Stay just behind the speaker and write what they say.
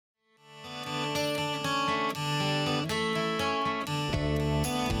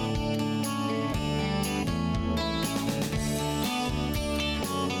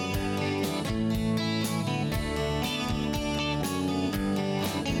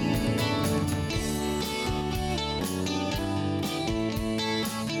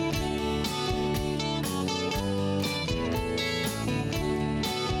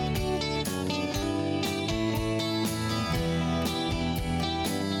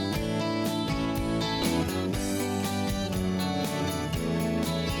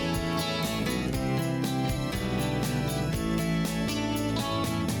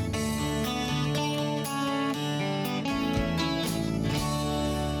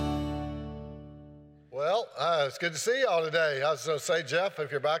Well, it's good to see y'all today. I was going to say, Jeff, if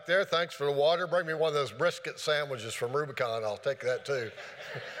you're back there, thanks for the water. Bring me one of those brisket sandwiches from Rubicon. I'll take that too.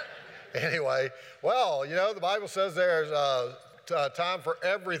 Anyway, well, you know, the Bible says there's a time for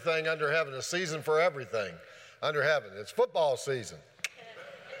everything under heaven, a season for everything under heaven. It's football season.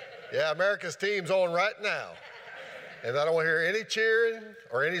 Yeah, America's team's on right now. And I don't want to hear any cheering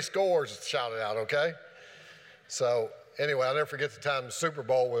or any scores shouted out, okay? So anyway, I'll never forget the time the Super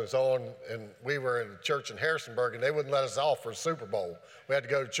Bowl was on, and we were in a church in Harrisonburg, and they wouldn't let us off for the Super Bowl. We had to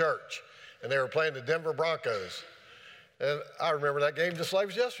go to church, and they were playing the Denver Broncos. And I remember that game just like it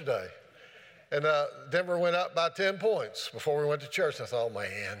was yesterday. And Denver went up by 10 points before we went to church. I thought, oh,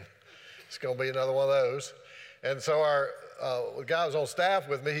 man, it's going to be another one of those. And so the guy was on staff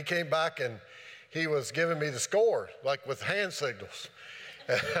with me. He came back, and he was giving me the score, like with hand signals.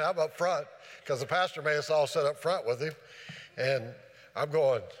 And I'm up front, because the pastor made us all sit up front with him. And I'm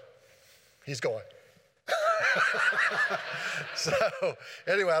going, he's going. So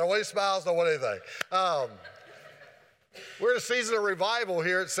anyway, I don't want any smiles, don't want anything. We're in a season of revival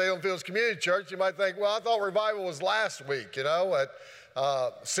here at Salem Fields Community Church. You might think, well, I thought revival was last week, you know, at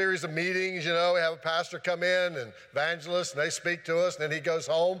a series of meetings, you know, we have a pastor come in and evangelists, and they speak to us, and then he goes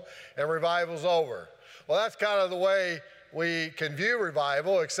home, and revival's over. Well, that's kind of the way we can view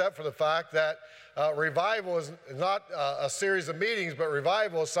revival, except for the fact that revival is not a series of meetings, but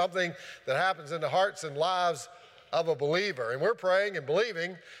revival is something that happens in the hearts and lives of a believer. And we're praying and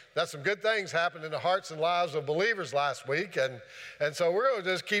believing that some good things happened in the hearts and lives of believers last week. And so we're going to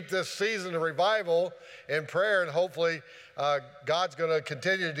just keep this season of revival in prayer, and hopefully God's going to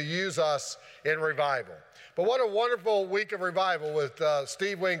continue to use us in revival. But what a wonderful week of revival with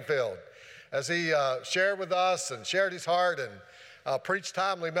Steve Wingfield, as he shared with us and shared his heart and preached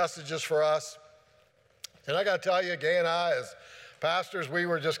timely messages for us. And I got to tell you, Gay and I, as pastors, we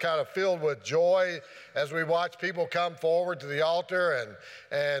were just kind of filled with joy as we watched people come forward to the altar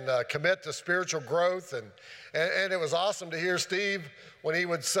and commit to spiritual growth. And it was awesome to hear Steve when he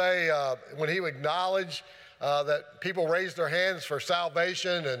would say, when he would acknowledge that people raised their hands for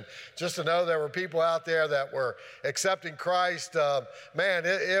salvation, and just to know there were people out there that were accepting Christ. Man,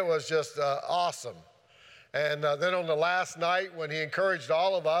 it was just awesome. And then on the last night, when he encouraged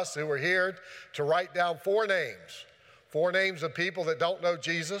all of us who were here to write down four names of people that don't know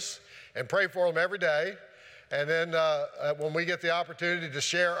Jesus, and pray for them every day. And then when we get the opportunity to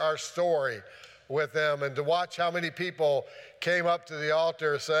share our story with them, and to watch how many people came up to the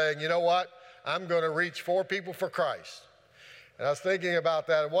altar saying, you know what, I'm going to reach 4 people for Christ. And I was thinking about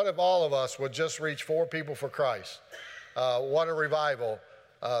that. What if all of us would just reach 4 people for Christ? What a revival.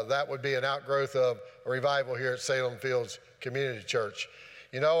 That would be an outgrowth of a revival here at Salem Fields Community Church.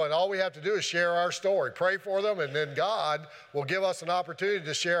 You know, and all we have to do is share our story, pray for them, and then God will give us an opportunity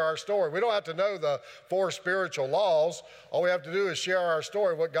to share our story. We don't have to know the 4 spiritual laws. All we have to do is share our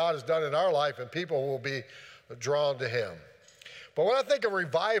story, what God has done in our life, and people will be drawn to Him. But when I think of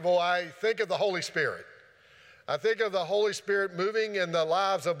revival, I think of the Holy Spirit. I think of the Holy Spirit moving in the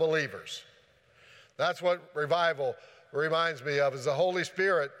lives of believers. That's what revival reminds me of, is the Holy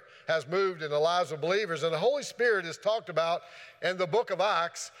Spirit has moved in the lives of believers. And the Holy Spirit is talked about in the book of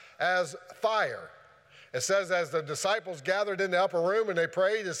Acts as fire. It says, as the disciples gathered in the upper room and they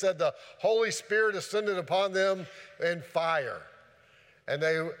prayed, it said the Holy Spirit ascended upon them in fire. And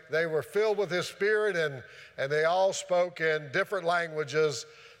they were filled with His Spirit, and they all spoke in different languages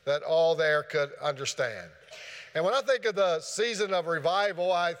that all there could understand. And when I think of the season of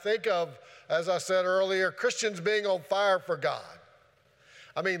revival, I think of, as I said earlier, Christians being on fire for God.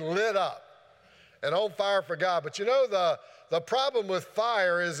 I mean, lit up and on fire for God. But you know, the problem with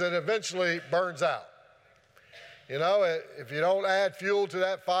fire is it eventually burns out. You know, if you don't add fuel to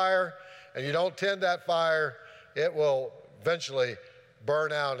that fire and you don't tend that fire, it will eventually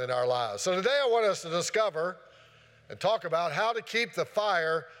burn out in our lives. So today I want us to discover and talk about how to keep the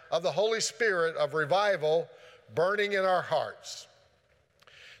fire of the Holy Spirit of revival burning in our hearts.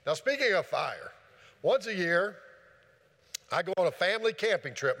 Now, speaking of fire, once a year, I go on a family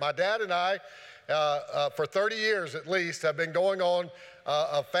camping trip. My dad and I, for 30 years at least, have been going on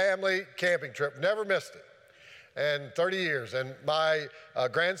a family camping trip. Never missed it. And 30 years. And my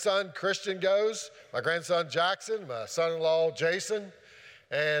grandson, Christian, goes. My grandson, Jackson. My son-in-law, Jason.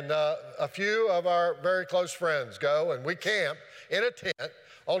 And a few of our very close friends go. And we camp in a tent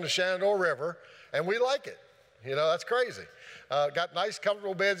on the Shenandoah River. And we like it. You know, that's crazy. Got nice,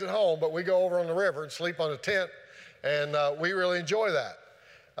 comfortable beds at home, but we go over on the river and sleep on a tent. And we really enjoy that.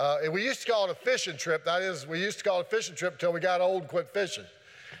 And we used to call it a fishing trip. That is, we used to call it a fishing trip until we got old and quit fishing.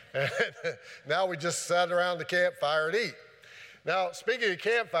 And now we just sat around the campfire and eat. Now, speaking of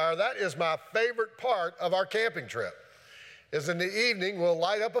campfire, that is my favorite part of our camping trip, is in the evening we'll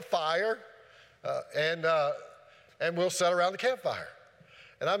light up a fire and we'll sit around the campfire.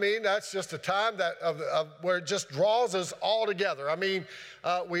 And I mean, that's just a time that where it just draws us all together. I mean,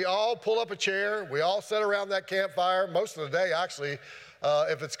 we all pull up a chair, we all sit around that campfire, most of the day actually,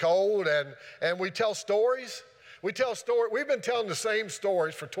 if it's cold, and we tell stories. We've been telling the same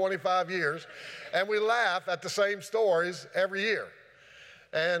stories for 25 years, and we laugh at the same stories every year.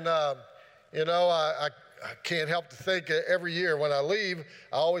 And, I can't help to think every year when I leave,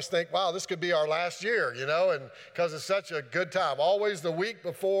 I always think, wow, this could be our last year, and because it's such a good time. Always the week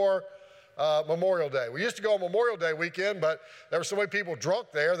before Memorial Day. We used to go on Memorial Day weekend, but there were so many people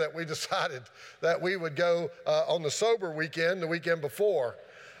drunk there that we decided that we would go on the sober weekend, the weekend before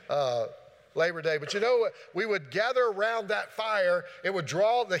Labor Day. But we would gather around that fire. It would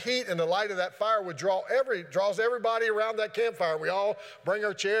draw the heat, and the light of that fire would draws everybody around that campfire. We all bring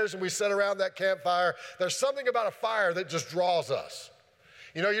our chairs and we sit around that campfire. There's something about a fire that just draws us.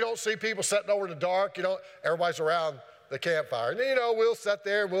 You don't see people sitting over in the dark. Everybody's around the campfire. And we'll sit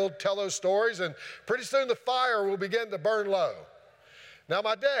there and we'll tell those stories, and pretty soon the fire will begin to burn low. Now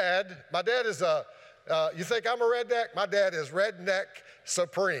my dad is you think I'm a redneck? My dad is redneck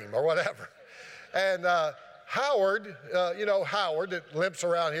supreme or whatever. And Howard, Howard that limps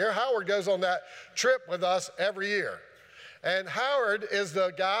around here, Howard goes on that trip with us every year. And Howard is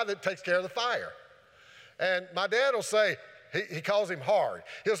the guy that takes care of the fire. And my dad will say, he calls him Hard.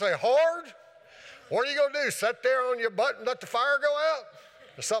 He'll say, Hard, what are you going to do, sit there on your butt and let the fire go out?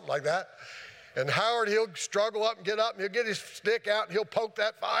 Or something like that. And Howard, he'll struggle up and get up, and he'll get his stick out, and he'll poke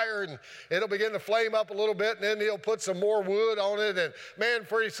that fire, and it'll begin to flame up a little bit, and then he'll put some more wood on it, and man,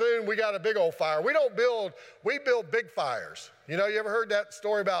 pretty soon we got a big old fire. We build big fires. You ever heard that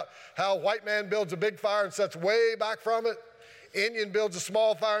story about how a white man builds a big fire and sits way back from it? Indian builds a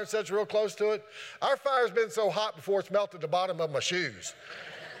small fire and sits real close to it. Our fire's been so hot before it's melted the bottom of my shoes,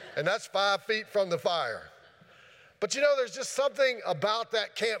 and that's 5 feet from the fire. But there's just something about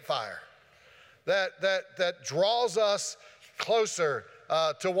that campfire that draws us closer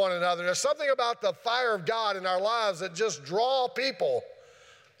to one another. There's something about the fire of God in our lives that just draw people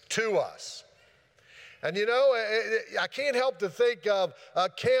to us. And I can't help to think of a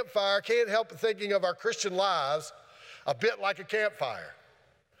campfire, I can't help thinking of our Christian lives a bit like a campfire.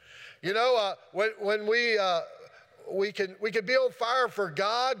 When we can be on fire for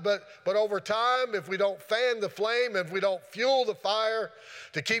God, but over time, if we don't fan the flame, if we don't fuel the fire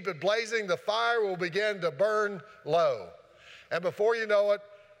to keep it blazing, the fire will begin to burn low. And before you know it,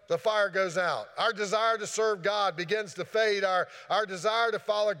 the fire goes out. Our desire to serve God begins to fade. Our desire to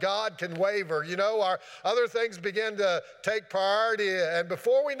follow God can waver. Our other things begin to take priority, and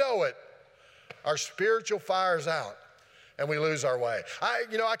before we know it, our spiritual fire's out. And we lose our way. I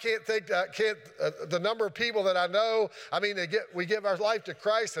can't think, the number of people that I know, we give our life to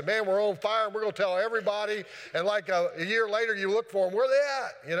Christ, and man, we're on fire, and we're going to tell everybody, and like a year later, you look for them, where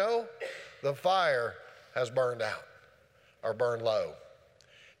they at, The fire has burned out, or burned low.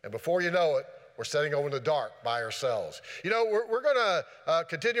 And before you know it, we're sitting over in the dark by ourselves. We're going to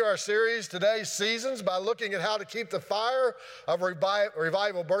continue our series today, Seasons, by looking at how to keep the fire of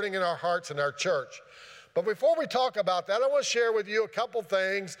revival burning in our hearts and our church. But before we talk about that, I want to share with you a couple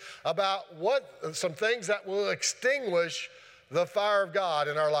things about some things that will extinguish the fire of God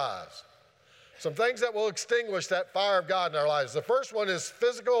in our lives. Some things that will extinguish that fire of God in our lives. The first one is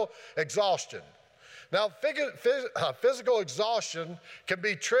physical exhaustion. Now, physical exhaustion can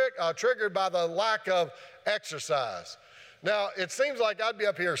be triggered by the lack of exercise. Now, it seems like I'd be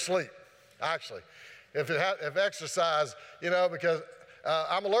up here asleep, actually, if exercise, because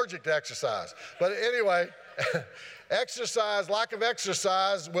I'm allergic to exercise. But anyway, lack of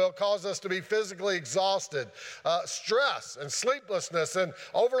exercise will cause us to be physically exhausted. Stress and sleeplessness and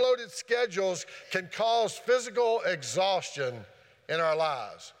overloaded schedules can cause physical exhaustion in our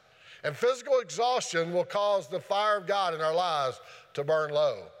lives. And physical exhaustion will cause the fire of God in our lives to burn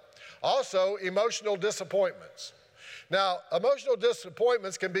low. Also, emotional disappointments. Now, emotional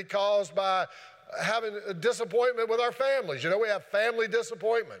disappointments can be caused by having a disappointment with our families. We have family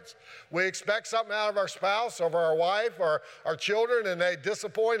disappointments. We expect something out of our spouse or our wife or our children, and they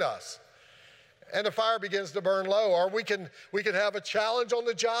disappoint us. And the fire begins to burn low. Or we can have a challenge on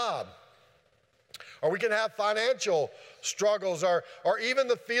the job. Or we can have financial struggles, or even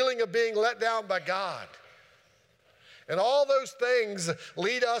the feeling of being let down by God. And all those things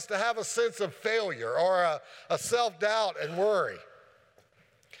lead us to have a sense of failure or a self-doubt and worry.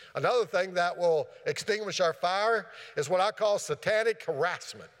 Another thing that will extinguish our fire is what I call satanic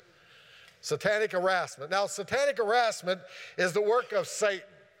harassment. Satanic harassment. Now, satanic harassment is the work of Satan,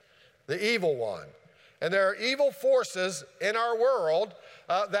 the evil one. And there are evil forces in our world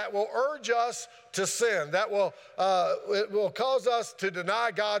that will urge us to sin, that it will cause us to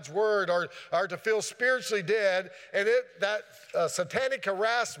deny God's word or to feel spiritually dead. And that satanic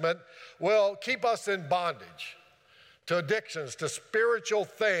harassment will keep us in bondage to addictions, to spiritual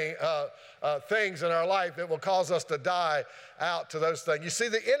things in our life that will cause us to die out to those things. You see,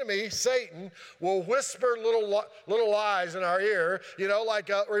 the enemy, Satan, will whisper little lies in our ear, like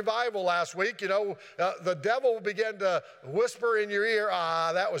revival last week. The devil will begin to whisper in your ear,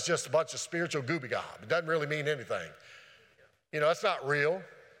 that was just a bunch of spiritual gooby-gob. It doesn't really mean anything. It's not real.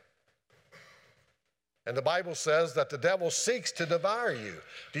 And the Bible says that the devil seeks to devour you.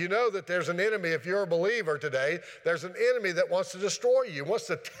 Do you know that there's an enemy, if you're a believer today, there's an enemy that wants to destroy you, wants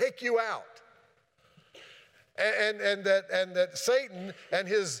to take you out. And that Satan and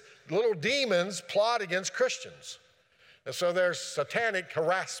his little demons plot against Christians. And so there's satanic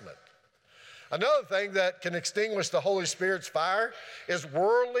harassment. Another thing that can extinguish the Holy Spirit's fire is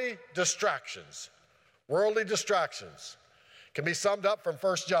worldly distractions. Worldly distractions can be summed up from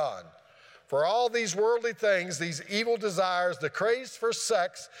 1 John. For all these worldly things, these evil desires, the craze for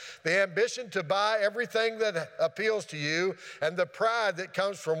sex, the ambition to buy everything that appeals to you, and the pride that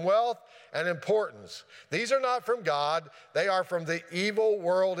comes from wealth and importance. These are not from God, they are from the evil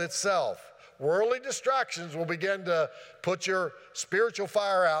world itself. Worldly distractions will begin to put your spiritual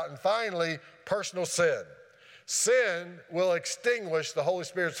fire out. And finally, personal sin. Sin will extinguish the Holy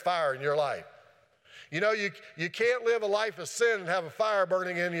Spirit's fire in your life. You can't live a life of sin and have a fire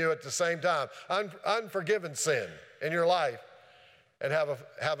burning in you at the same time. Unforgiven sin in your life and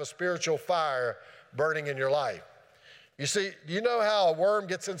have a spiritual fire burning in your life. You see, do you know how a worm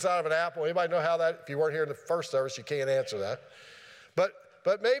gets inside of an apple? Anybody know how that? If you weren't here in the first service, you can't answer that.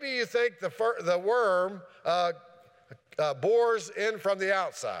 But maybe you think the worm bores in from the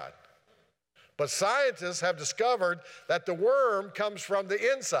outside. But scientists have discovered that the worm comes from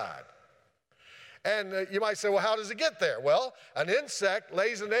the inside. And you might say, well, how does it get there? Well, an insect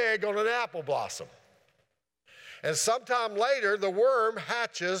lays an egg on an apple blossom. And sometime later, the worm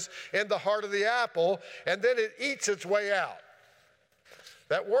hatches in the heart of the apple, and then it eats its way out.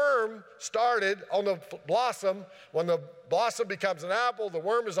 That worm started on the blossom. When the blossom becomes an apple, the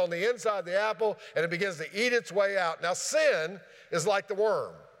worm is on the inside of the apple, and it begins to eat its way out. Now, sin is like the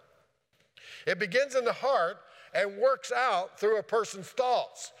worm. It begins in the heart and works out through a person's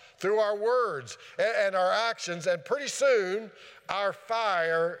thoughts, through our words and our actions, and pretty soon our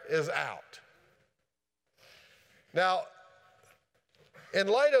fire is out. Now, in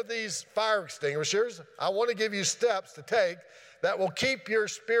light of these fire extinguishers, I want to give you steps to take that will keep your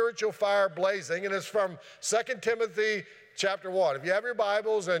spiritual fire blazing, and it's from 2 Timothy chapter 1. If you have your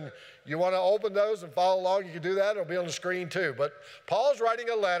Bibles and you want to open those and follow along, you can do that. It'll be on the screen too. But Paul's writing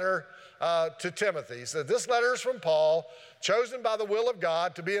a letter to Timothy. He said, this letter is from Paul, chosen by the will of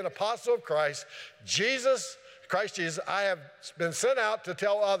God to be an apostle of Christ Jesus. I have been sent out to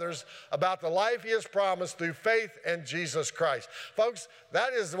tell others about the life he has promised through faith in Jesus Christ. Folks,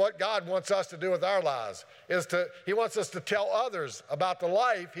 that is what God wants us to do with our lives, he wants us to tell others about the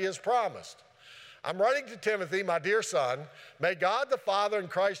life he has promised. I'm writing to Timothy, my dear son, may God the Father and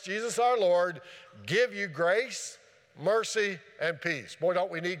Christ Jesus our Lord give you grace, mercy, and peace. Boy, don't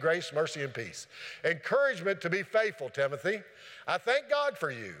we need grace, mercy, and peace. Encouragement to be faithful, Timothy. I thank God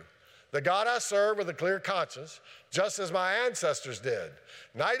for you, the God I serve with a clear conscience, just as my ancestors did.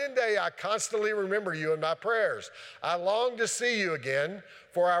 Night and day I constantly remember you in my prayers. I long to see you again,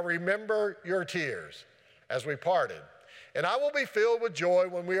 for I remember your tears as we parted. And I will be filled with joy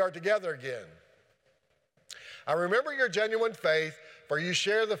when we are together again. I remember your genuine faith, for you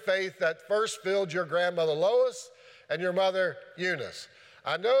share the faith that first filled your grandmother Lois and your mother Eunice.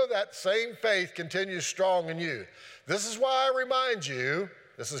 I know that same faith continues strong in you. This is why I remind you,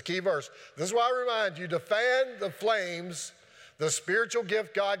 this is a key verse, this is why I remind you to fan the flames, the spiritual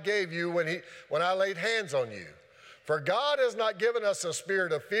gift God gave you when I laid hands on you. For God has not given us a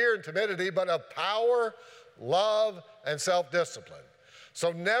spirit of fear and timidity, but of power, love, and self-discipline.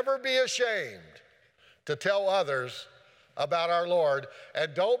 So never be ashamed to tell others about our Lord,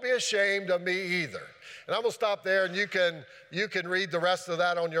 and don't be ashamed of me either. And I'm going to stop there, and you can read the rest of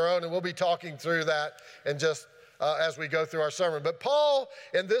that on your own, and we'll be talking through that in just as we go through our sermon. But Paul,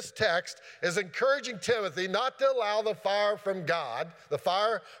 in this text, is encouraging Timothy not to allow the fire from God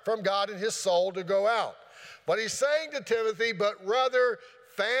in his soul to go out. But he's saying to Timothy, but rather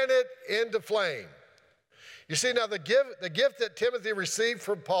fan it into flame. You see, now the gift that Timothy received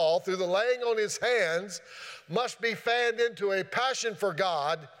from Paul through the laying on his hands must be fanned into a passion for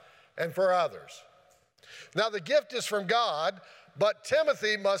God and for others. Now the gift is from God, but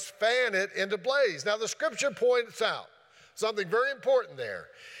Timothy must fan it into blaze. Now the scripture points out something very important there.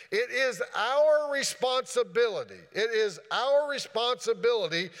 It is our responsibility. It is our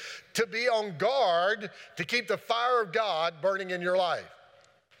responsibility to be on guard to keep the fire of God burning in your life.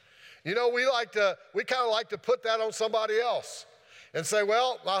 You know, we kind of like to put that on somebody else and say,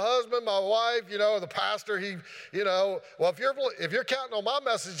 well, my husband, my wife, the pastor, well, if you're counting on my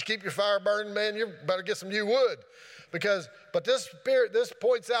message to keep your fire burning, man, you better get some new wood. But this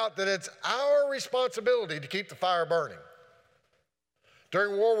points out that it's our responsibility to keep the fire burning.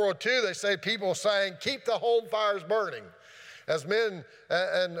 During World War II, they say people saying, keep the home fires burning, as men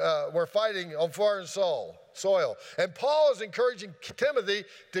were fighting on foreign soil. And Paul is encouraging Timothy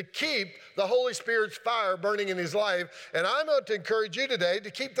to keep the Holy Spirit's fire burning in his life. And I'm going to encourage you today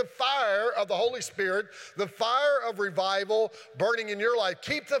to keep the fire of the Holy Spirit, the fire of revival burning in your life.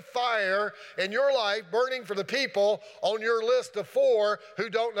 Keep the fire in your life burning for the people on your list of 4 who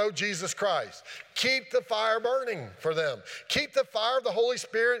don't know Jesus Christ. Keep the fire burning for them. Keep the fire of the Holy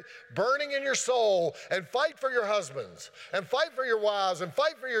Spirit burning in your soul, and fight for your husbands, and fight for your wives, and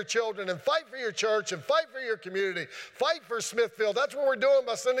fight for your children, and fight for your church, and fight for your community. Fight for Smithfield. That's what we're doing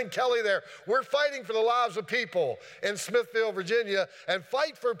by sending Kelly there. We're fighting for the lives of people in Smithfield, Virginia, and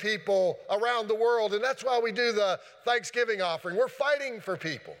fight for people around the world. And that's why we do the Thanksgiving offering. We're fighting for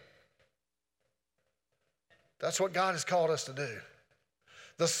people. That's what God has called us to do.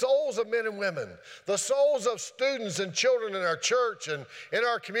 The souls of men and women, the souls of students and children in our church and in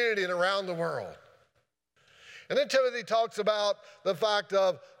our community and around the world. And then Timothy talks about the fact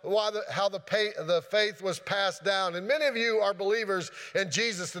of how the faith was passed down. And many of you are believers in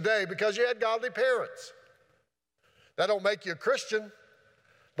Jesus today because you had godly parents. That don't make you a Christian.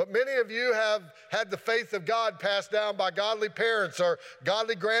 But many of you have had the faith of God passed down by godly parents or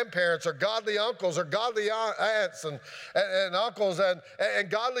godly grandparents or godly uncles or godly aunts and uncles and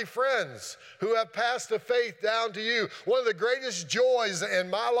godly friends who have passed the faith down to you. One of the greatest joys in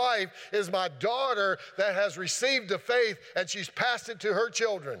my life is my daughter that has received the faith and she's passed it to her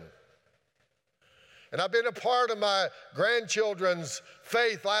children. And I've been a part of my grandchildren's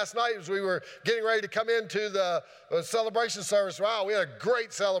faith. Last night as we were getting ready to come into the celebration service, wow, we had a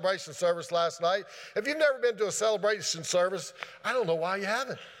great celebration service last night. If you've never been to a celebration service, I don't know why you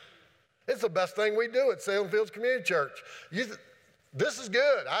haven't. It's the best thing we do at Salem Fields Community Church. This is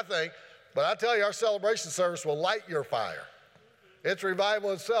good, I think, but I tell you, our celebration service will light your fire. It's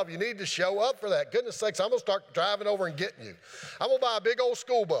revival itself. You need to show up for that. Goodness sakes, I'm going to start driving over and getting you. I'm going to buy a big old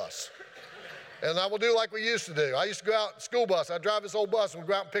school bus. And I will do like we used to do. I used to go out, school bus. I'd drive this old bus and we'd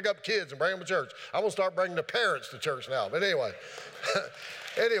go out and pick up kids and bring them to church. I'm going to start bringing the parents to church now. But anyway,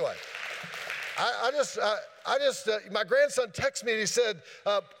 my grandson texted me and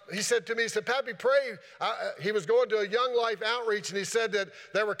he said to me, Pappy, pray. He was going to a Young Life outreach and he said that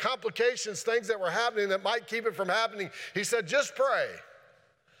there were complications, things that were happening that might keep it from happening. He said, just pray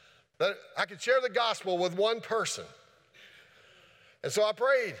that I could share the gospel with one person. And so I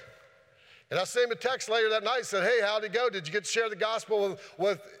prayed. And I sent him a text later that night and said, hey, how'd it go? Did you get to share the gospel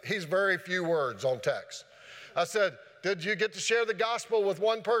with he's very few words on text. I said, did you get to share the gospel with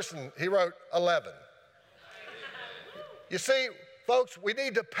one person? He wrote 11. You see, folks, we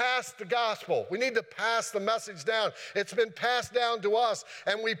need to pass the gospel. We need to pass the message down. It's been passed down to us,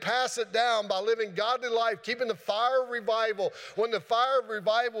 and we pass it down by living godly life, keeping the fire of revival. When the fire of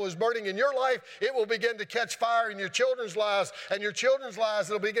revival is burning in your life, it will begin to catch fire in your children's lives, and your children's lives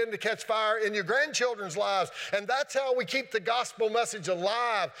will begin to catch fire in your grandchildren's lives. And that's how we keep the gospel message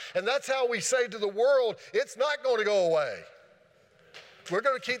alive, and that's how we say to the world, it's not going to go away. We're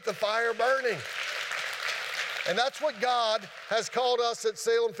going to keep the fire burning. And that's what God has called us at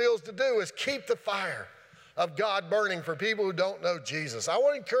Salem Fields to do, is keep the fire of God burning for people who don't know Jesus. I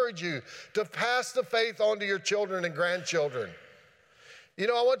want to encourage you to pass the faith on to your children and grandchildren. You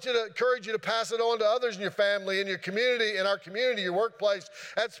know, I want to encourage you to pass it on to others in your family, in your community, in our community, your workplace,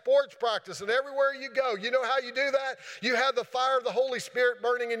 at sports practice, and everywhere you go. You know how you do that? You have the fire of the Holy Spirit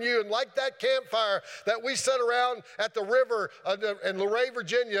burning in you. And like that campfire that we set around at the river in Luray,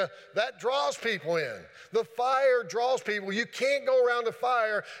 Virginia, that draws people in. The fire draws people. You can't go around the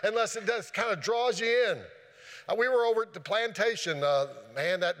fire unless it does kind of draws you in. We were over at the plantation,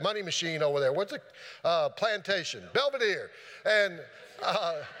 that money machine over there. What's it? Plantation, Belvedere. And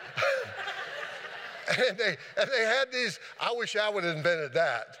they had these, I wish I would have invented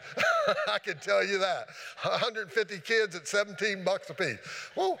that. I can tell you that. 150 kids at $17 a piece.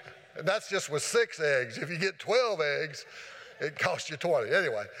 Well, and that's just with 6 eggs. If you get 12 eggs, it costs you 20.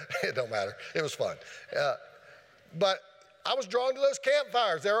 Anyway, it don't matter. It was fun. But I was drawn to those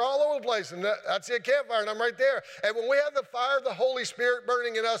campfires. They're all over the place, and I'd see a campfire, and I'm right there. And when we have the fire of the Holy Spirit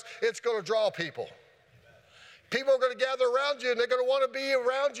burning in us, it's going to draw people. People are going to gather around you, and they're going to want to be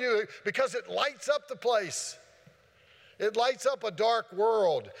around you because it lights up the place. It lights up a dark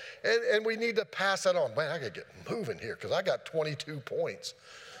world, and we need to pass that on. Man, I got to get moving here because I got 22 points.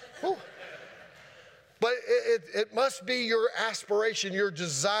 Whew. But it must be your aspiration, your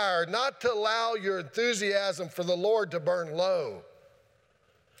desire, not to allow your enthusiasm for the Lord to burn low.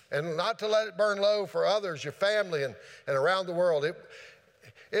 And not to let it burn low for others, your family, and around the world.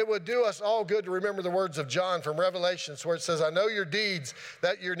 It would do us all good to remember the words of John from Revelations where it says, I know your deeds,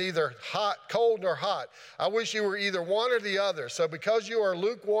 that you're neither cold nor hot. I wish you were either one or the other. So because you are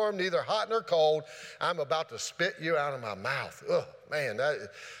lukewarm, neither hot nor cold, I'm about to spit you out of my mouth. Ugh, man,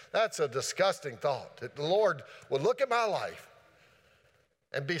 that's a disgusting thought. That the Lord would look at my life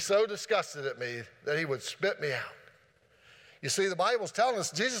and be so disgusted at me that he would spit me out. You see, the Bible's telling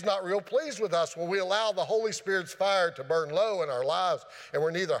us Jesus is not real pleased with us when we allow the Holy Spirit's fire to burn low in our lives and we're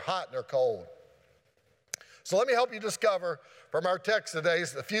neither hot nor cold. So let me help you discover from our text today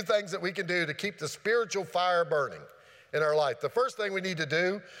a few things that we can do to keep the spiritual fire burning in our life. The first thing we need to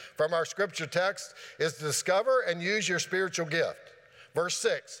do from our scripture text is to discover and use your spiritual gift. Verse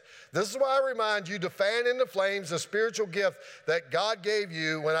 6, this is why I remind you to fan into flames the spiritual gift that God gave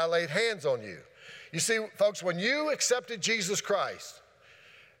you when I laid hands on you. You see, folks, when you accepted Jesus Christ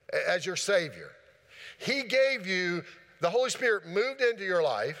as your Savior, he gave you, the Holy Spirit moved into your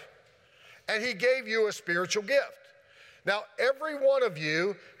life, and he gave you a spiritual gift. Now, every one of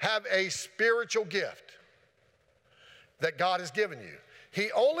you have a spiritual gift that God has given you.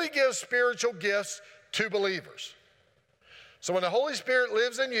 He only gives spiritual gifts to believers. So when the Holy Spirit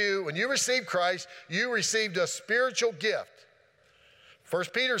lives in you, when you receive Christ, you received a spiritual gift. 1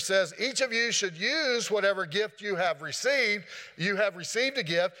 Peter says, each of you should use whatever gift you have received. You have received a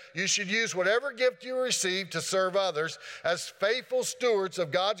gift. You should use whatever gift you received to serve others as faithful stewards of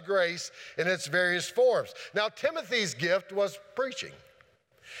God's grace in its various forms. Now, Timothy's gift was preaching.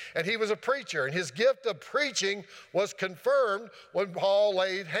 And he was a preacher, and his gift of preaching was confirmed when Paul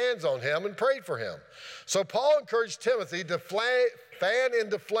laid hands on him and prayed for him. So Paul encouraged Timothy to fan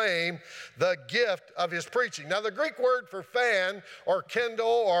into flame the gift of his preaching. Now, the Greek word for fan or kindle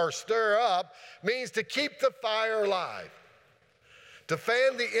or stir up means to keep the fire alive, to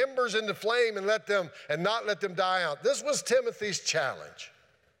fan the embers into flame and not let them die out. This was Timothy's challenge.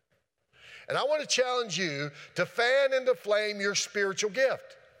 And I want to challenge you to fan into flame your spiritual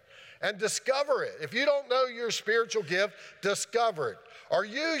gift and discover it. If you don't know your spiritual gift, discover it or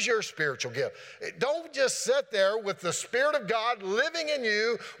use your spiritual gift. Don't just sit there with the Spirit of God living in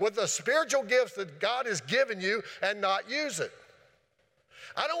you with the spiritual gifts that God has given you and not use it.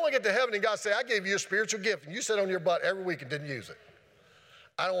 I don't want to get to heaven and God say, I gave you a spiritual gift and you sit on your butt every week and didn't use it.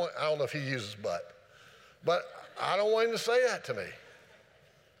 I don't know if he uses butt, but I don't want him to say that to me.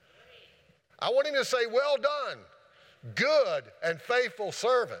 I want him to say, well done, good and faithful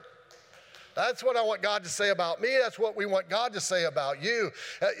servant. That's what I want God to say about me. That's what we want God to say about you.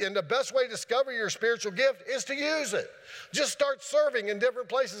 And the best way to discover your spiritual gift is to use it. Just start serving in different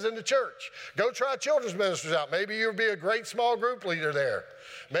places in the church. Go try children's ministries out. Maybe you'll be a great small group leader there.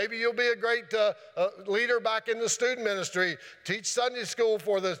 Maybe you'll be a great leader back in the student ministry. Teach Sunday school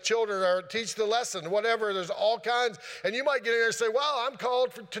for the children or teach the lesson, whatever. There's all kinds. And you might get in there and say, well, I'm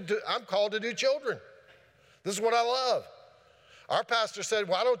called to do children. This is what I love. Our pastor said,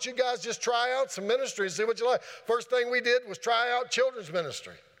 why don't you guys just try out some ministry and see what you like? First thing we did was try out children's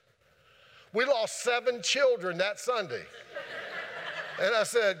ministry. We lost 7 children that Sunday. And I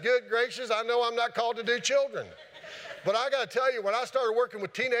said, good gracious, I know I'm not called to do children. But I got to tell you, when I started working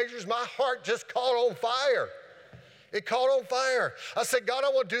with teenagers, my heart just caught on fire. It caught on fire. I said, God, I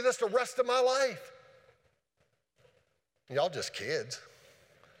want to do this the rest of my life. Y'all just kids.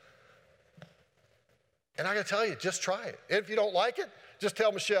 And I got to tell you, just try it. If you don't like it, just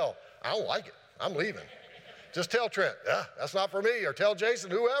tell Michelle, I don't like it. I'm leaving. Just tell Trent, that's not for me, or tell Jason,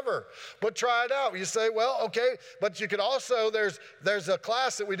 whoever. But try it out. You say, well, okay, but you could also, there's a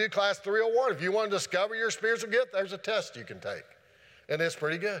class that we do, class 301. If you want to discover your spiritual gift, there's a test you can take. And it's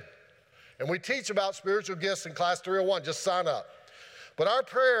pretty good. And we teach about spiritual gifts in class 301. Just sign up. But our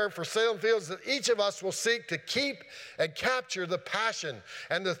prayer for Salem Fields is that each of us will seek to keep and capture the passion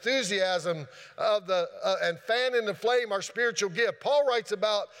and the enthusiasm of and fan into flame our spiritual gift. Paul writes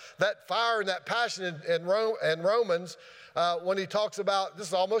about that fire and that passion in Romans when he talks about, this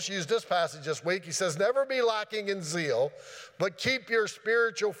is almost used this passage this week. He says, never be lacking in zeal, but keep your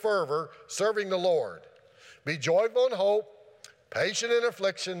spiritual fervor serving the Lord. Be joyful in hope, patient in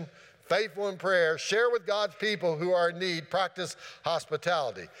affliction, faithful in prayer, share with God's people who are in need, practice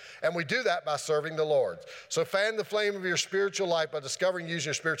hospitality. And we do that by serving the Lord. So fan the flame of your spiritual life by discovering and using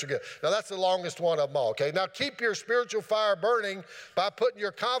your spiritual gift. Now that's the longest one of them all, okay? Now keep your spiritual fire burning by putting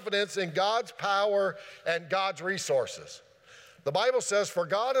your confidence in God's power and God's resources. The Bible says, for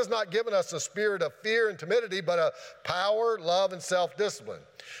God has not given us a spirit of fear and timidity, but a power, love, and self-discipline.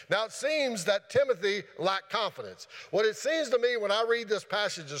 Now, it seems that Timothy lacked confidence. What it seems to me when I read this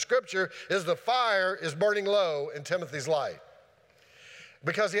passage of Scripture is the fire is burning low in Timothy's life,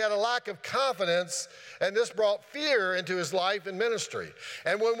 because he had a lack of confidence, and this brought fear into his life and ministry.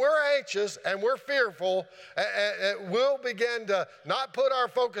 And when we're anxious and we're fearful, we'll begin to not put our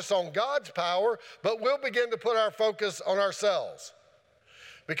focus on God's power, but we'll begin to put our focus on ourselves.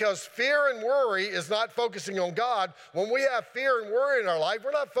 Because fear and worry is not focusing on God. When we have fear and worry in our life, we're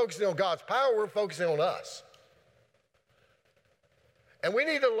not focusing on God's power, we're focusing on us. And we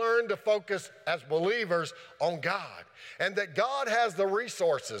need to learn to focus as believers on God, and that God has the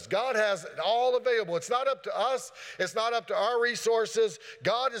resources. God has it all available. It's not up to us. It's not up to our resources.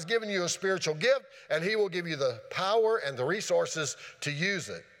 God has given you a spiritual gift, and he will give you the power and the resources to use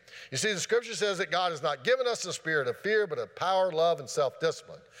it. You see, the Scripture says that God has not given us a spirit of fear, but of power, love, and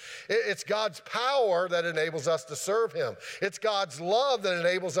self-discipline. It's God's power that enables us to serve him. It's God's love that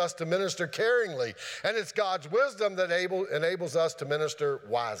enables us to minister caringly. And it's God's wisdom that enables us to minister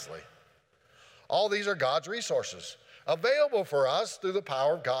wisely. All these are God's resources available for us through the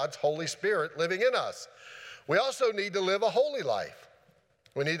power of God's Holy Spirit living in us. We also need to live a holy life.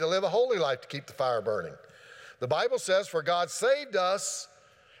 We need to live a holy life to keep the fire burning. The Bible says, for God saved us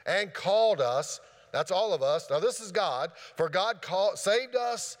and called us, that's all of us. Now this is God. For God saved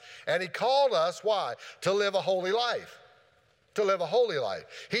us and he called us, why? To live a holy life. To live a holy life.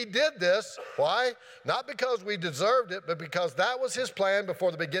 He did this, why? Not because we deserved it, but because that was his plan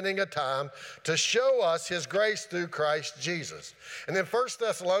before the beginning of time, to show us his grace through Christ Jesus. And then 1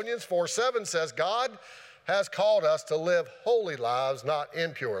 Thessalonians 4:7 says, God has called us to live holy lives, not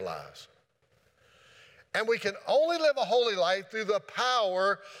impure lives. And we can only live a holy life through the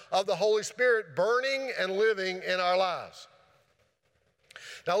power of the Holy Spirit burning and living in our lives.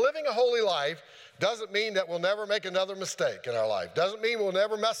 Now, living a holy life doesn't mean that we'll never make another mistake in our life. Doesn't mean we'll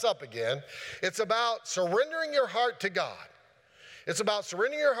never mess up again. It's about surrendering your heart to God. It's about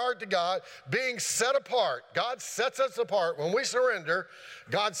surrendering your heart to God, being set apart. God sets us apart. When we surrender,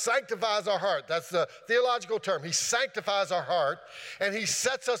 God sanctifies our heart. That's the theological term. He sanctifies our heart, and he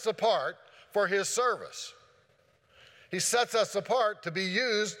sets us apart for his service. He sets us apart to be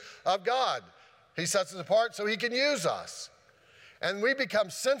used of God. He sets us apart so he can use us. And we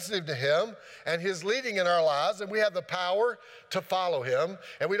become sensitive to him and his leading in our lives, and we have the power to follow him.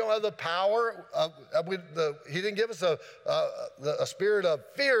 And we don't have the power he didn't give us a spirit of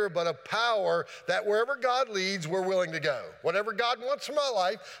fear, but a power that wherever God leads, we're willing to go. Whatever God wants for my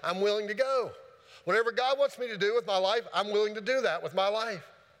life, I'm willing to go. Whatever God wants me to do with my life, I'm willing to do that with my life.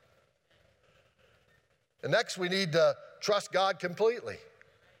 And next, we need to trust God completely.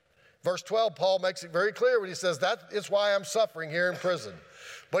 Verse 12, Paul makes it very clear when he says, that is why I'm suffering here in prison.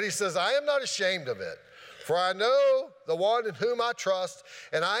 But he says, I am not ashamed of it, for I know the one in whom I trust,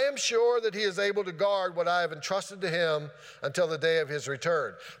 and I am sure that he is able to guard what I have entrusted to him until the day of his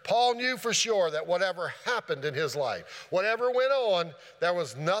return. Paul knew for sure that whatever happened in his life, whatever went on, there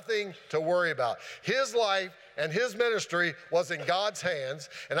was nothing to worry about. His life and his ministry was in God's hands.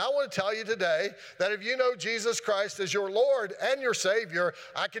 And I want to tell you today that if you know Jesus Christ as your Lord and your Savior,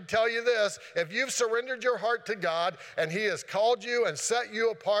 I can tell you this: if you've surrendered your heart to God and he has called you and set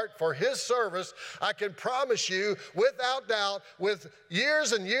you apart for his service, I can promise you without doubt, with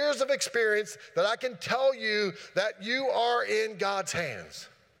years and years of experience, that I can tell you that you are in God's hands.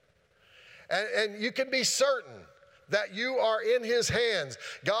 And you can be certain that you are in his hands.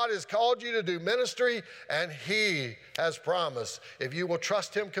 God has called you to do ministry, and he has promised, if you will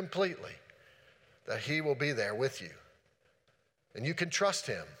trust him completely, that he will be there with you. And you can trust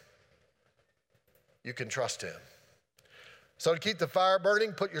him. You can trust him. So to keep the fire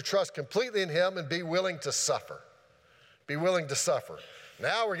burning, put your trust completely in him and be willing to suffer. Be willing to suffer.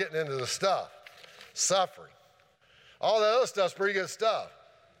 Now we're getting into the stuff. Suffering. All that other stuff's pretty good stuff.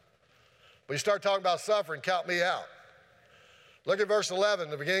 But you start talking about suffering, count me out. Look at verse 11,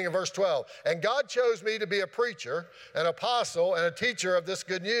 the beginning of verse 12. And God chose me to be a preacher, an apostle, and a teacher of this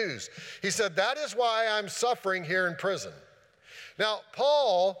good news. He said, that is why I'm suffering here in prison. Now,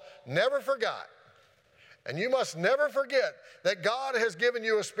 Paul never forgot, and you must never forget, that God has given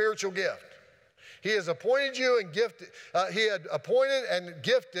you a spiritual gift. He has appointed you and gifted, he had appointed and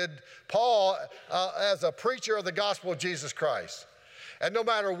gifted Paul as a preacher of the gospel of Jesus Christ. And no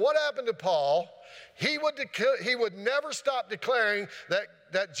matter what happened to Paul, he would never stop declaring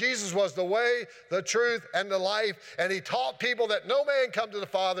that Jesus was the way, the truth, and the life. And he taught people that no man come to the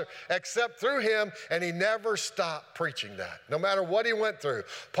Father except through him. And he never stopped preaching that, no matter what he went through.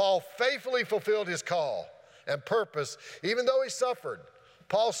 Paul faithfully fulfilled his call and purpose, even though he suffered.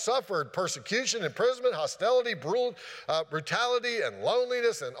 Paul suffered persecution, imprisonment, hostility, brutality, and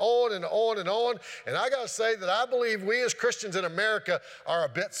loneliness, and on and on and on. And I got to say that I believe we as Christians in America are a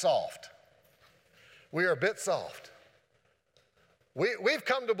bit soft. We are a bit soft. We've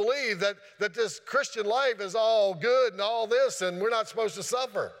come to believe that this Christian life is all good and all this, and we're not supposed to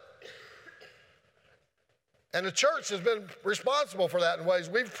suffer. And the church has been responsible for that in ways.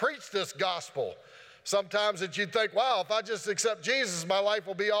 We've preached this gospel sometimes that you'd think, wow, if I just accept Jesus, my life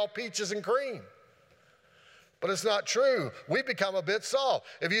will be all peaches and cream. But it's not true. We become a bit soft.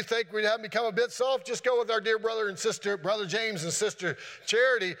 If you think we haven't become a bit soft, just go with our dear brother and sister, Brother James and Sister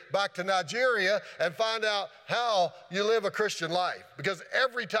Charity, back to Nigeria and find out how you live a Christian life. Because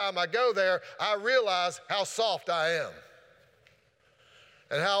every time I go there, I realize how soft I am.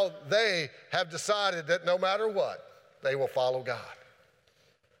 And how they have decided that no matter what, they will follow God.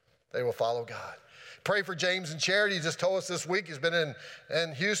 They will follow God. Pray for James and Charity. He just told us this week he's been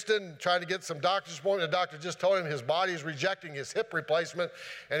in Houston trying to get some doctor's appointment. The doctor just told him his body is rejecting his hip replacement,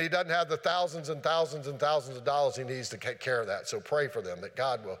 and he doesn't have the thousands and thousands and thousands of dollars he needs to take care of that. So pray for them, that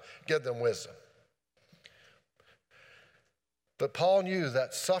God will give them wisdom. But Paul knew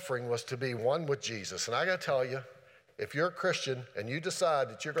that suffering was to be one with Jesus. And I got to tell you, if you're a Christian and you decide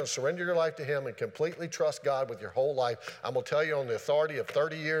that you're going to surrender your life to him and completely trust God with your whole life, I'm going to tell you on the authority of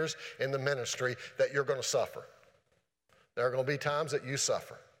 30 years in the ministry that you're going to suffer. There are going to be times that you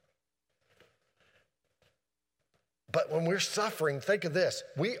suffer. But when we're suffering, think of this.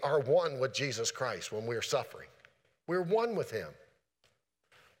 We are one with Jesus Christ when we're suffering. We're one with him.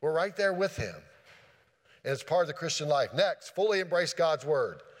 We're right there with him. And it's part of the Christian life. Next, fully embrace God's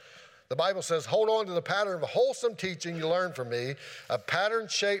word. The Bible says, hold on to the pattern of wholesome teaching you learned from me, a pattern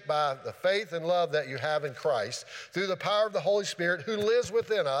shaped by the faith and love that you have in Christ, through the power of the Holy Spirit who lives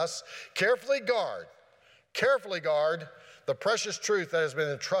within us. Carefully guard the precious truth that has been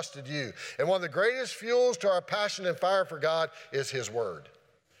entrusted to you. And one of the greatest fuels to our passion and fire for God is his word.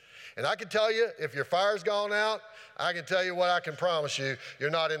 And I can tell you, if your fire's gone out, I can tell you what I can promise you, you're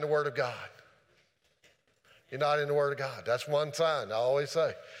not in the word of God. You're not in the word of God. That's one sign I always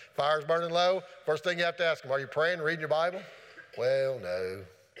say. Fire's burning low, first thing you have to ask them, are you praying, reading your Bible? Well, no.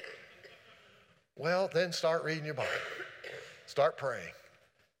 Well, then start reading your Bible. Start praying.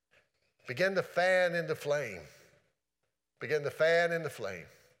 Begin to fan into flame. Begin to fan into flame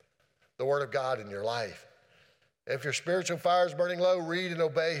the word of God in your life. If your spiritual fire is burning low, read and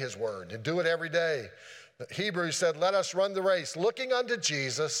obey his word and do it every day. Hebrews said, let us run the race looking unto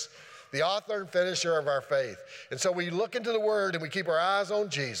Jesus, the author and finisher of our faith. And so we look into the word and we keep our eyes on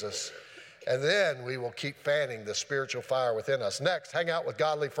Jesus, and then we will keep fanning the spiritual fire within us. Next, hang out with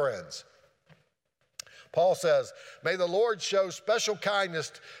godly friends. Paul says, may the Lord show special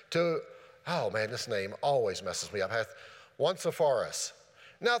kindness to, oh man, this name always messes me up, Onesiphorus.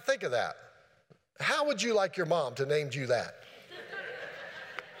 Now think of that. How would you like your mom to name you that?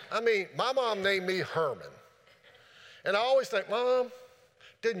 I mean, my mom named me Herman. And I always think, Mom,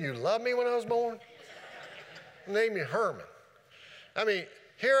 didn't you love me when I was born? Name me Herman. I mean,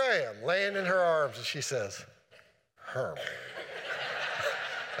 here I am laying in her arms and she says, Herman.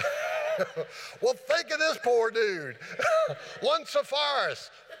 Well, think of this poor dude. Onesiphorus.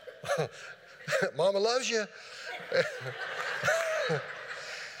 Mama loves you.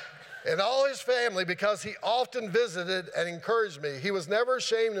 And all his family, because he often visited and encouraged me. He was never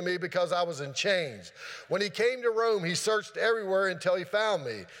ashamed of me because I was in chains. When he came to Rome, he searched everywhere until he found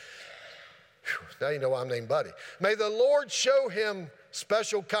me. Whew, now you know why I'm named Buddy. May the Lord show him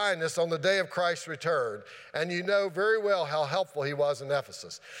special kindness on the day of Christ's return. And you know very well how helpful he was in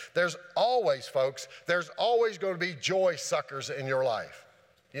Ephesus. There's always, folks, there's always going to be joy suckers in your life.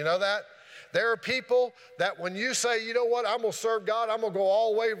 You know that? There are people that when you say, you know what, I'm going to serve God, I'm going to go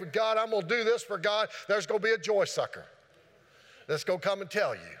all the way with God, I'm going to do this for God, there's going to be a joy sucker that's going to come and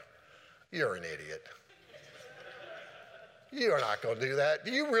tell you, you're an idiot. You're not going to do that.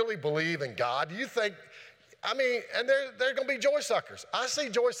 Do you really believe in God? Do you think, I mean, and they're going to be joy suckers. I see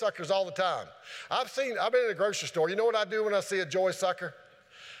joy suckers all the time. I've been in a grocery store. You know what I do when I see a joy sucker?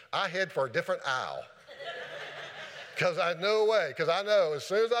 I head for a different aisle. Because I know as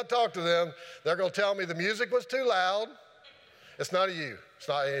soon as I talk to them, they're going to tell me the music was too loud. It's not you. It's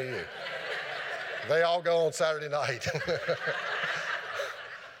not any of you. They all go on Saturday night.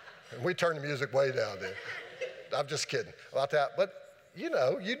 And we turn the music way down there. I'm just kidding about that. But you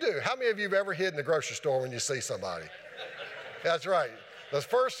know, you do. How many of you have ever hid in the grocery store when you see somebody? That's right. The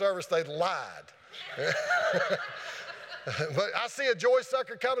first service, they lied. But I see a joy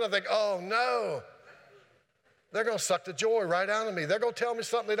sucker coming, I think, oh no. They're going to suck the joy right out of me. They're going to tell me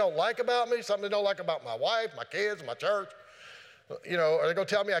something they don't like about me, something they don't like about my wife, my kids, my church. You know, are they going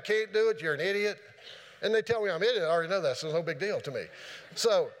to tell me I can't do it? You're an idiot. And they tell me I'm an idiot. I already know that, so it's no big deal to me.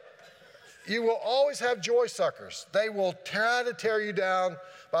 So you will always have joy suckers. They will try to tear you down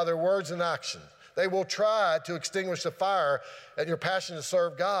by their words and action. They will try to extinguish the fire and your passion to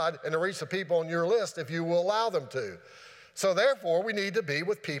serve God and to reach the people on your list if you will allow them to. So therefore, we need to be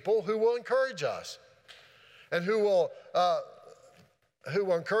with people who will encourage us and who will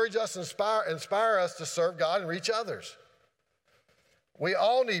encourage us, inspire us to serve God and reach others. We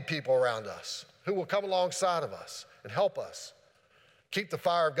all need people around us who will come alongside of us and help us keep the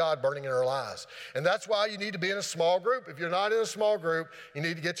fire of God burning in our lives. And that's why you need to be in a small group. If you're not in a small group, you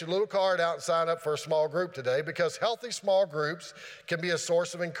need to get your little card out and sign up for a small group today, because healthy small groups can be a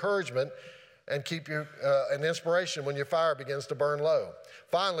source of encouragement and keep you an inspiration when your fire begins to burn low.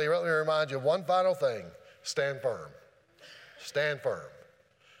 Finally, let me remind you of one final thing. Stand firm. Stand firm.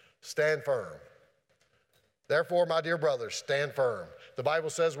 Stand firm. Therefore, my dear brothers, stand firm. The Bible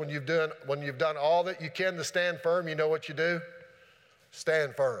says when you've done all that you can to stand firm, you know what you do?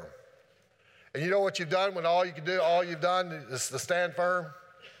 Stand firm. And you know what you've done when all you've done is to stand firm?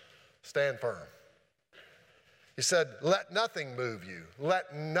 Stand firm. He said, let nothing move you.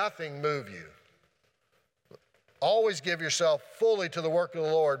 Let nothing move you. Always give yourself fully to the work of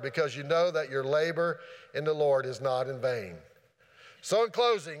the Lord, because you know that your labor in the Lord is not in vain. So in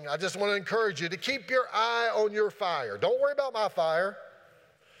closing, I just want to encourage you to keep your eye on your fire. Don't worry about my fire.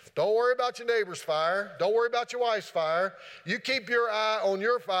 Don't worry about your neighbor's fire. Don't worry about your wife's fire. You keep your eye on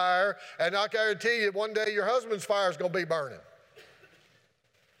your fire, and I guarantee you one day your husband's fire is going to be burning.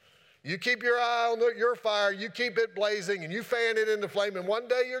 You keep your eye on your fire, you keep it blazing, and you fan it into flame, and one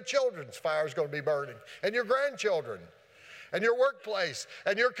day your children's fire is going to be burning, and your grandchildren, and your workplace,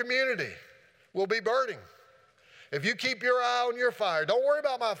 and your community will be burning. If you keep your eye on your fire, don't worry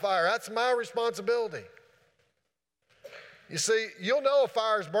about my fire. That's my responsibility. You see, you'll know a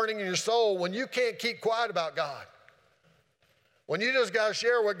fire is burning in your soul when you can't keep quiet about God. When you just got to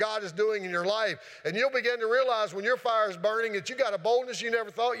share what God is doing in your life. And you'll begin to realize when your fire is burning that you got a boldness you never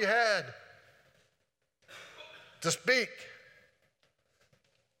thought you had to speak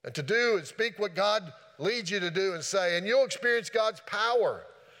and to do and speak what God leads you to do and say. And you'll experience God's power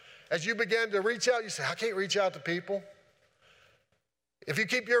as you begin to reach out. You say, I can't reach out to people. If you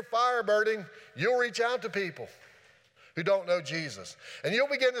keep your fire burning, you'll reach out to people who don't know Jesus. And you'll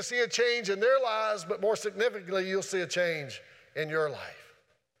begin to see a change in their lives, but more significantly, you'll see a change in your life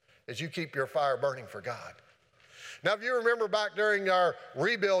as you keep your fire burning for God. Now, if you remember back during our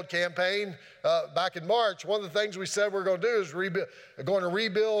rebuild campaign back in March, one of the things we said we're going to do is going to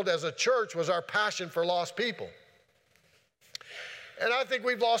rebuild as a church was our passion for lost people. And I think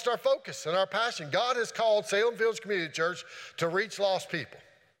we've lost our focus and our passion. God has called Salem Fields Community Church to reach lost people.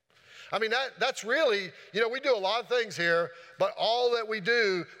 I mean, that's really, we do a lot of things here, but all that we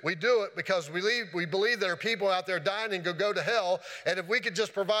do it because we believe there are people out there dying and go to hell. And if we could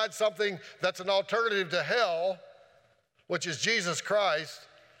just provide something that's an alternative to hell, which is Jesus Christ,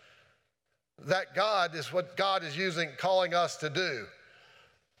 that God is what God is calling us to do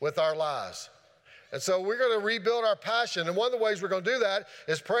with our lives. And so we're going to rebuild our passion. And one of the ways we're going to do that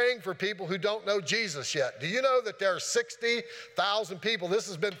is praying for people who don't know Jesus yet. Do you know that there are 60,000 people, this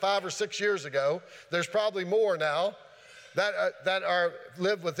has been 5 or 6 years ago, there's probably more now, that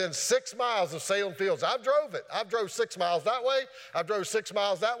live within 6 miles of Salem Fields. I've drove it. I've drove 6 miles that way. I drove 6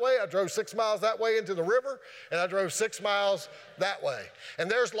 miles that way. I drove 6 miles that way into the river. And I drove 6 miles that way.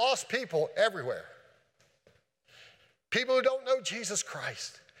 And there's lost people everywhere. People who don't know Jesus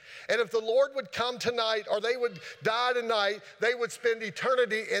Christ. And if the Lord would come tonight, or they would die tonight, they would spend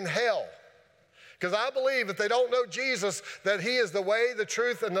eternity in hell. Because I believe if they don't know Jesus, that he is the way, the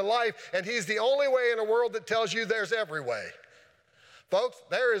truth, and the life, and he's the only way in a world that tells you there's every way. Folks,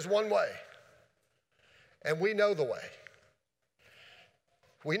 there is one way, and we know the way.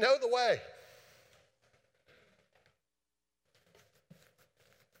 We know the way.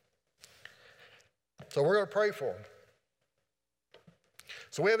 So we're going to pray for them.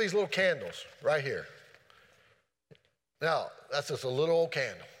 So we have these little candles right here. Now, that's just a little old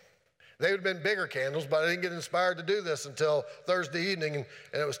candle. They would have been bigger candles, but I didn't get inspired to do this until Thursday evening, and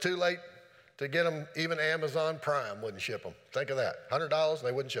it was too late to get them. Even Amazon Prime wouldn't ship them. Think of that, $100, and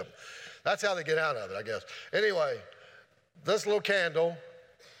they wouldn't ship them. That's how they get out of it, I guess. Anyway, this little candle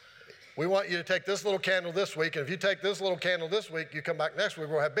We want you to take this little candle this week, and if you take this little candle this week, you come back next week,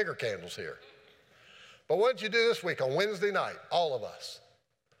 we're going to have bigger candles here. But what did you do this week on Wednesday night, all of us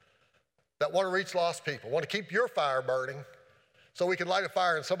that want to reach lost people, want to keep your fire burning so we can light a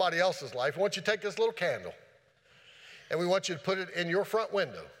fire in somebody else's life? I want you to take this little candle, and we want you to put it in your front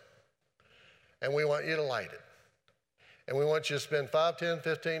window, and we want you to light it. And we want you to spend 5, 10,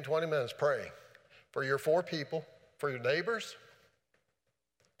 15, 20 minutes praying for your 4 people, for your neighbors,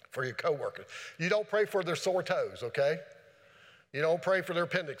 for your coworkers. You don't pray for their sore toes, okay? You don't pray for their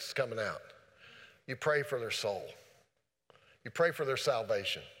appendix coming out. You pray for their soul. You pray for their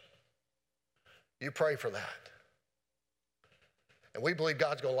salvation. You pray for that. And we believe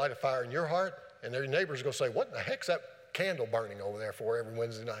God's going to light a fire in your heart, and their neighbors are going to say, what in the heck's that candle burning over there for every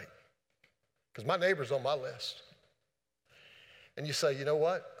Wednesday night? Because my neighbor's on my list. And you say, you know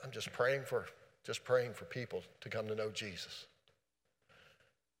what? I'm just praying for people to come to know Jesus.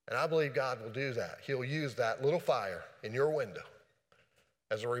 And I believe God will do that. He'll use that little fire in your window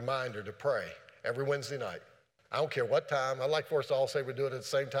as a reminder to pray every Wednesday night. I don't care what time. I'd like for us to all say we do it at the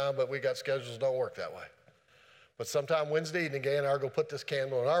same time, but we got schedules that don't work that way. But sometime Wednesday evening, Gay and I are going to put this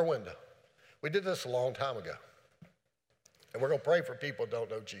candle in our window. We did this a long time ago. And we're going to pray for people who don't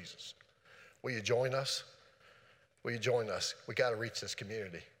know Jesus. Will you join us? Will you join us? We got to reach this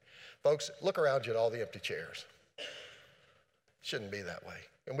community. Folks, look around you at all the empty chairs. Shouldn't be that way.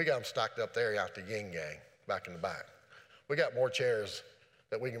 And we got them stocked up there out the yin yang, back in the back. We got more chairs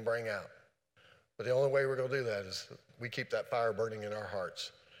that we can bring out. But the only way we're going to do that is we keep that fire burning in our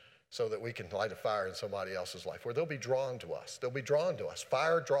hearts so that we can light a fire in somebody else's life where they'll be drawn to us. They'll be drawn to us.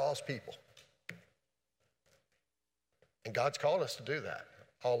 Fire draws people. And God's called us to do that,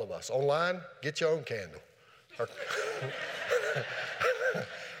 all of us. Online, get your own candle.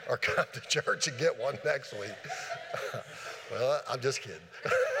 Or come to church and get one next week. Well, I'm just kidding.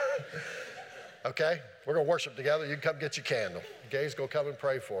 Okay? We're going to worship together. You can come get your candle. Gay's going to come and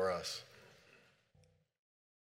pray for us.